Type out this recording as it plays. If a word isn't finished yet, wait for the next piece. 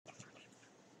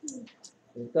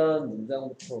일단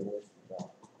문장부터 보겠습니다.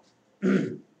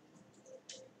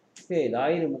 오케이,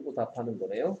 나이를 묻고 답하는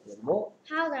거네요. 그럼 뭐?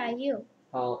 How old are you?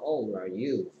 How old are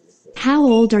you? How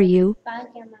old are you?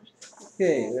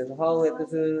 오케이, 그래서 how의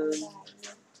뜻은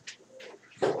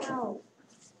How?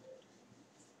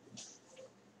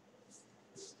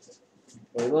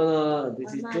 얼마나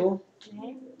뜻이 있죠?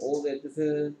 네. old의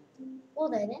뜻은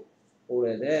오래된?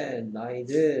 오래된,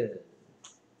 나이든.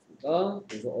 그러니까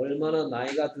그래서 얼마나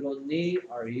나이가 들었니?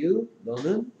 Are you?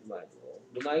 너는? 이 말이죠.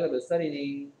 너 나이가 몇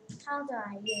살이니? How old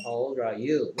are you? How old are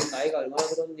you? 너 나이가 얼마나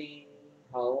들었니?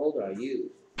 How old are you?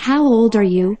 How old are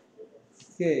you?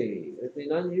 오케이. 그랬더니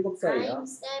난 7살이야. I'm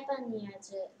 7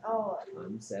 years old.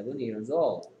 I'm 7 years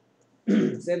old.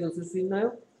 7 쓸 수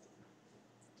있나요?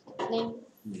 네.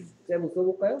 7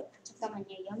 써볼까요? 잠깐만요.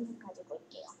 연습 가지고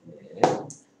올게요. 네.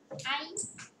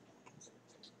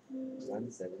 I'm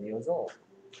 7 years old.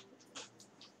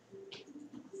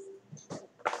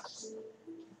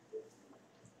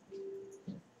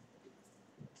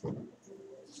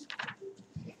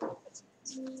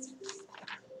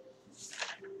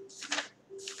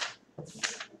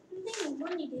 선생님,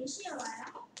 이번이 4시에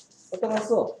와요? 어디다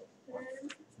갔어?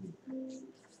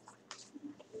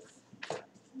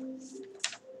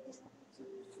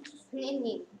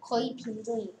 선생님, 거의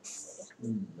빈종이 있어요.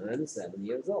 I'm 7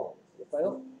 years old.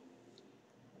 볼까요?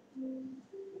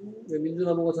 왜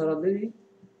민준아 뭐가 잘 안 되니?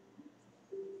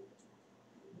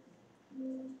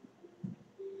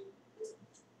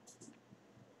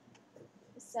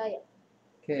 있어요.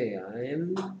 오케이,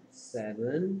 I'm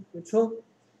 7. 그렇죠?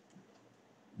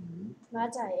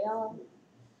 맞아요.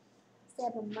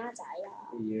 7 맞아요.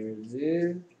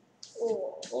 years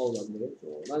오. 안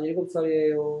되겠죠. 난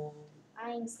 7살이에요.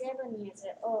 I'm 7 years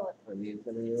old. 아니,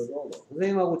 7 years old.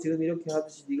 선생님하고 지금 이렇게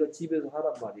하듯이 네가 집에서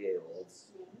하란 말이에요.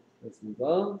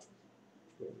 그렇습니까?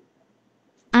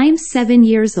 I'm 7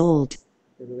 years old.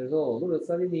 그래서 너 몇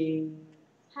살이니?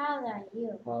 How old are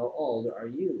you? How old are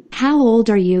you? How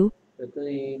old are you?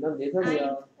 그랬더니 난 I'm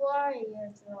 4살이야. 4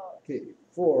 years old. 오케이,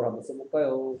 4 한번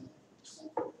써볼까요?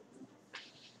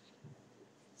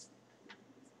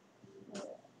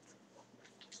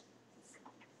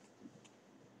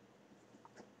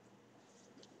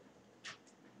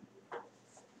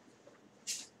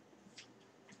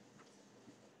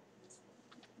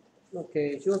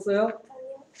 오케이, 쉬웠어요?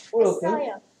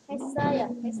 어려웠어요?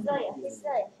 했어요.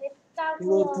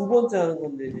 이거 두 했다고요. 번째 하는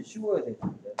건데 이제 쉬워야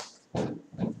되는데.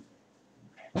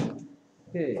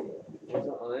 오케이,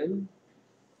 그래서 I'm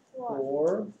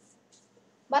 4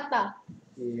 맞다.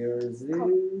 years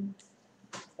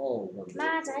old.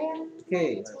 맞아요.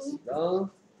 오케이,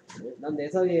 알겠습니다. 네, 난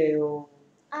 4살이에요.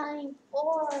 I'm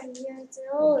 4 years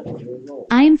old. 그래서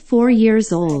I'm 4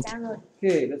 years old. 맞아요.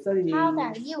 오케이, 몇 살이니? How old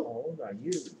are you? How old are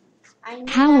you? I'm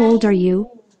How old are you?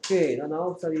 오케이, 난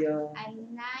 9살이야.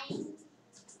 I'm 9.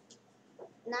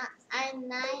 I'm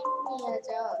 9 years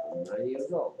old. 9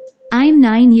 years old. I'm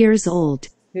 9 years old.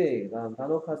 오케이, 다음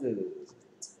단어 카드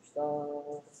봅시다.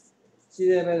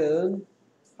 C레벨은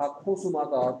각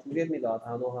호수마다 2개입니다.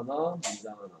 단어 하나,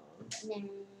 문장 하나. 네.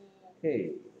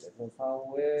 오케이, 그래서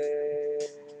 4호의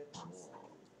단어.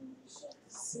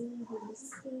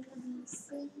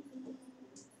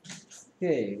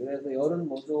 오케이, 그래서 열은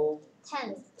뭐죠?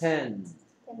 10. 10.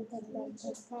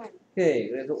 10. 오케이,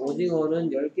 그래서 오징어는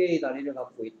 10개의 다리를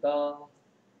갖고 있다.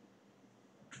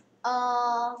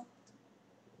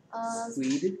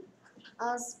 Squid,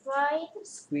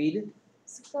 Squid.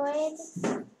 squid,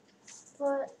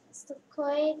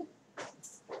 Squid.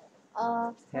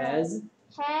 has,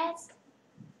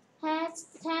 Has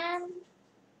 10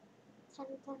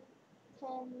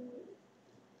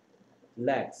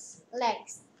 legs.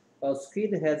 legs. A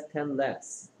squid has 10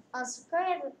 legs. A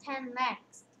squid 10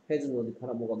 legs. has는 어디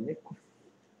팔아먹었네?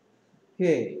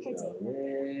 오케이, 그 has. 다음에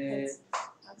A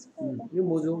squid. 이건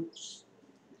뭐죠?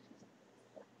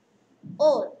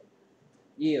 Old.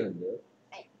 year인데요.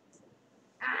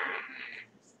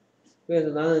 그래서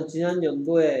나는 지난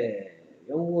연도에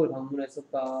영국을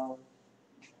방문했었다.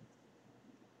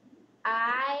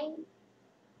 I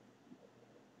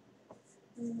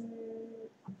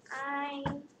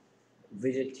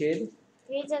visited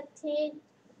visited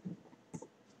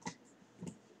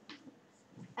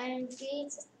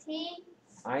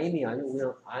I'이 아니고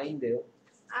그냥 I인데요.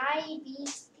 I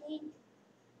visited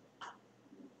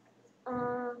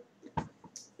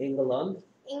England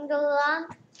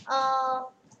England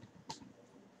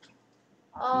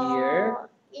Year.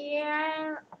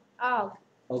 year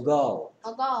ago.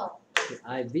 ago.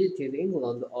 I visited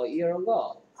England a year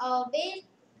ago.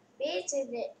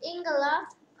 Visited England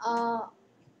a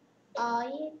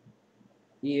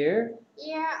Year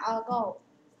year ago.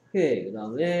 오케이. 그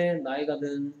다음에 나이가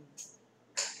든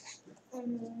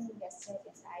몇 살,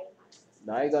 몇 살?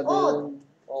 나이가 든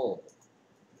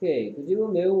오케이. 그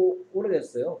집은 매우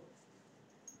오래됐어요.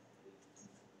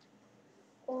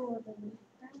 오른.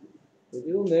 그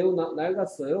집은 매우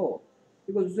낡았어요.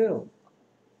 읽어주세요.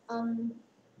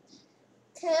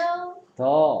 Till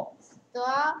더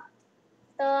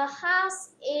the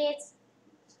house is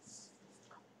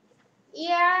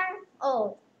year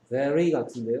old, very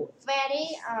같은데요.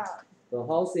 very old. The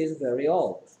house is very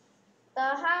old.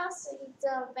 The house is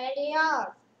very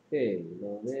old. 오케이. 그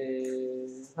다음에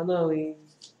하나의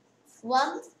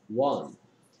One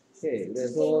오케이.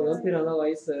 그래서 연필 하나가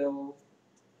있어요.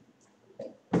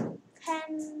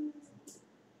 pen.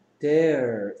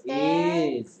 There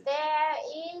There is.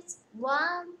 is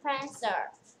one pencil.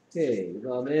 오케이. 그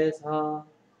다음에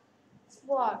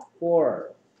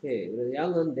four. 오케이. 그래서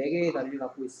양은 4개의 다리를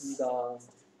갖고 있습니다.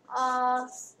 A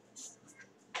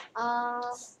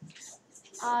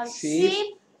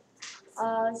Sheep.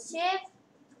 sheep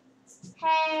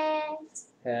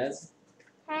Has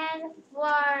had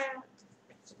four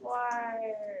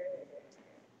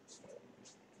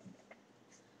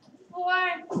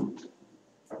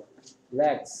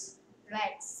legs.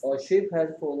 legs. A sheep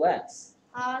has 4 legs.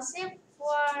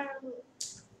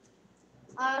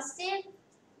 A sheep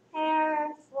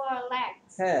had four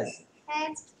legs. Has.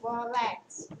 4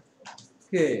 legs.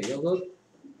 오케이. 6.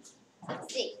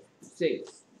 6. 6.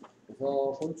 그래서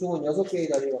곤충은 6개의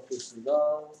다리를 갖고 있습니다.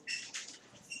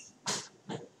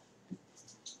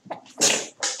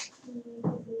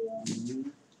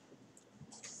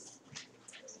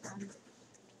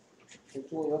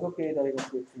 곤충은 6개의 다리를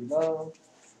갖고 있습니다.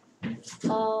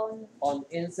 An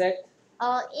insect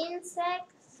An insect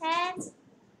has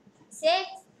 6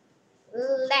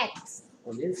 legs.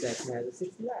 An insect has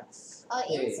 6 legs. An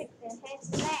오케이. insect has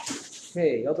legs.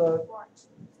 오케이. 8.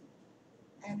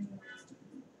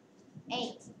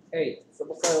 8. 8.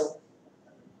 써볼까요?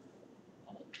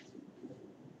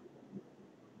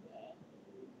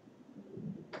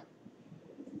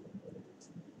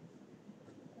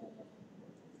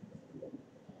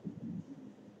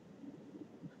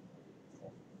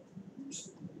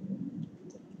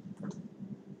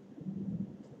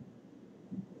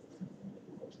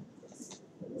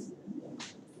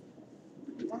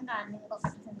 뭔가 아닌 것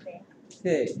같은데.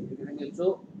 오케이. 이렇게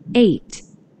생겼죠? 8,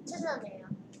 죄송해요.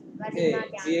 오케이.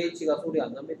 마지막에 안 GH가 소리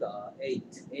안 납니다. 8.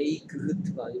 A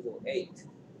그흐트가 아니고 8.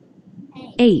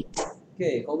 8,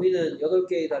 오케이. 거미는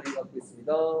 8개의 다리를 갖고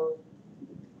있습니다.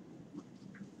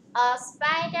 A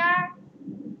spider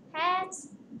has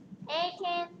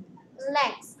 18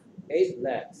 legs. 8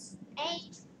 legs.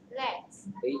 8 legs.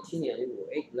 18이 아니고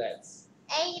 8 legs.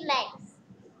 8 legs.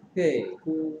 오케이.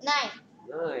 9. 9.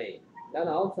 9. 난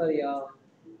 9살이야.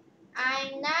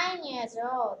 I'm 9 years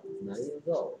old. 9 years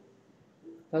old.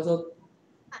 5.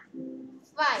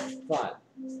 5. 5.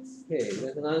 오케이.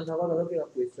 그래서 나는 사과 5개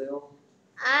갖고 있어요.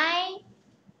 I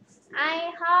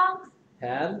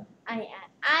have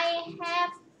I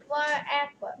have 4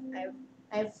 apples. I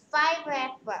have 5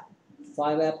 apples.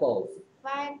 5 apples.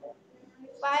 5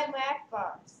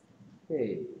 apples.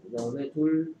 오케이. 그 다음에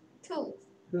 2. 2.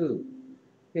 2.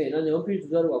 오케이. 난 연필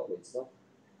 2자루 갖고 있어.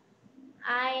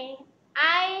 I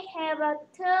have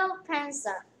 2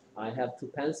 pencils. I have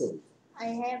 2 pencils. I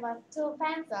have 2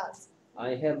 pencils.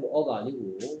 I have a가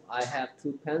아니고 I have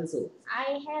 2 pencils.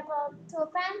 I have 2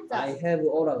 pencils. I have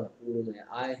a라고 그러네.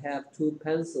 I have 2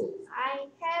 pencils. I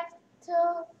have 2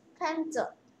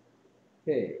 pencils.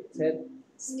 오케이. 셋.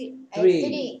 3.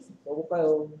 3.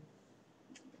 써볼까요?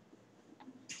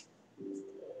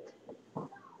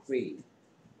 3.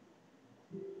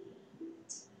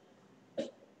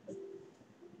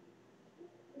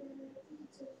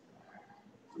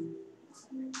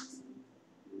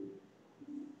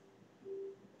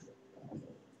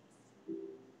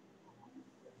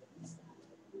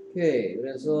 오케이.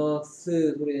 그래서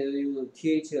스 소리 내는 이유는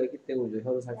TH가 있기 때문이죠.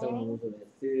 혀를 살짝 누는 소리.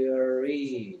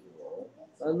 theory.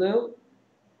 맞나요?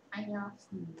 아니요.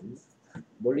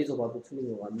 멀리서 봐도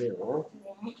틀린 것 같네요.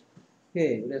 네.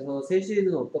 오케이. 그래서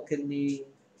세시는 어떻겠니?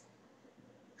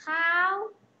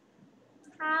 How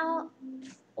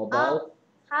about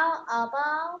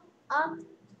about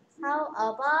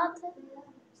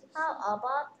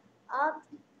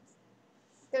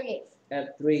 3.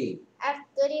 at 3. At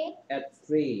 3. At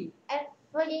 3. At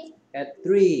 3. At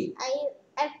 3.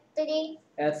 At 3.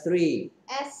 At 3.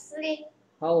 At 3.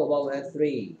 How about at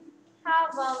 3? How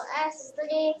about at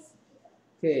 3?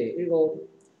 오케이. 7.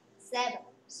 7.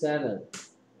 7.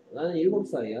 나는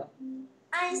 7살이야.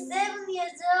 I'm 7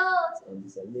 years old. I'm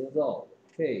 7 years old.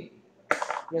 오케이.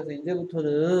 그래서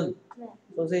이제부터는 네.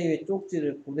 선생님이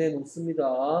쪽지를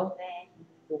보내놓습니다. 네.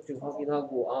 쪽지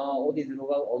확인하고 어디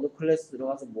들어가 어느 클래스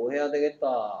들어가서 뭐 해야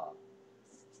되겠다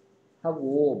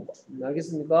하고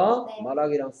알겠습니까? 네.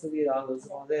 말하기랑 쓰기랑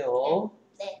연습하세요.